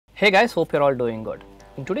Hey guys, hope you're all doing good.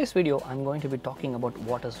 In today's video, I'm going to be talking about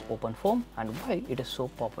what is OpenFOAM and why it is so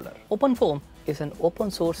popular. OpenFOAM is an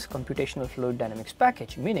open source computational fluid dynamics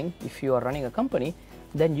package, meaning if you are running a company,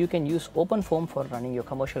 then you can use OpenFOAM for running your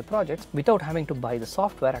commercial projects without having to buy the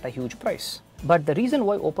software at a huge price. But the reason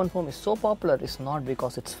why OpenFOAM is so popular is not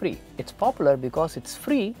because it's free. It's popular because it's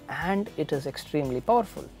free and it is extremely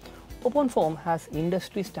powerful. OpenFOAM has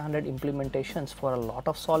industry standard implementations for a lot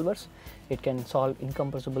of solvers. It can solve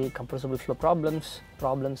incompressible, compressible flow problems,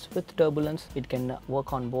 problems with turbulence. It can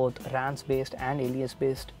work on both RANS based and LES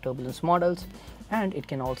based turbulence models, and it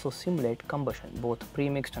can also simulate combustion, both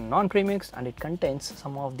premixed and non-premixed, and it contains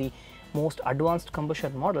some of the most advanced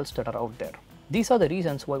combustion models that are out there. These are the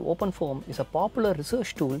reasons why OpenFOAM is a popular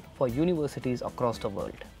research tool for universities across the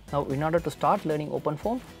world. Now, in order to start learning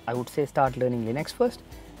OpenFOAM, I would say start learning Linux first,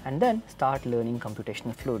 and then start learning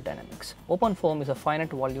computational fluid dynamics. OpenFOAM is a finite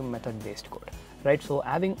volume method based code, right? So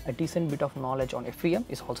having a decent bit of knowledge on FVM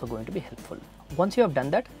is also going to be helpful. Once you have done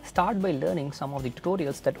that, start by learning some of the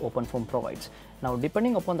tutorials that OpenFOAM provides. Now,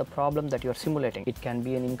 depending upon the problem that you are simulating, it can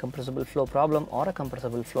be an incompressible flow problem or a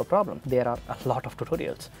compressible flow problem. There are a lot of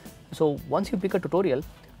tutorials. So once you pick a tutorial,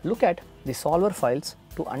 look at the solver files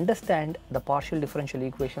to understand the partial differential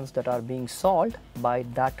equations that are being solved by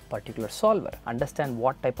that particular solver. Understand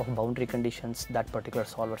what type of boundary conditions that particular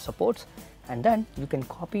solver supports, and then you can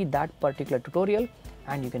copy that particular tutorial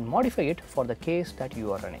and you can modify it for the case that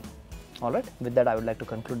you are running. Alright, with that I would like to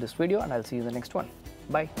conclude this video and I'll see you in the next one.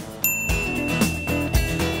 Bye.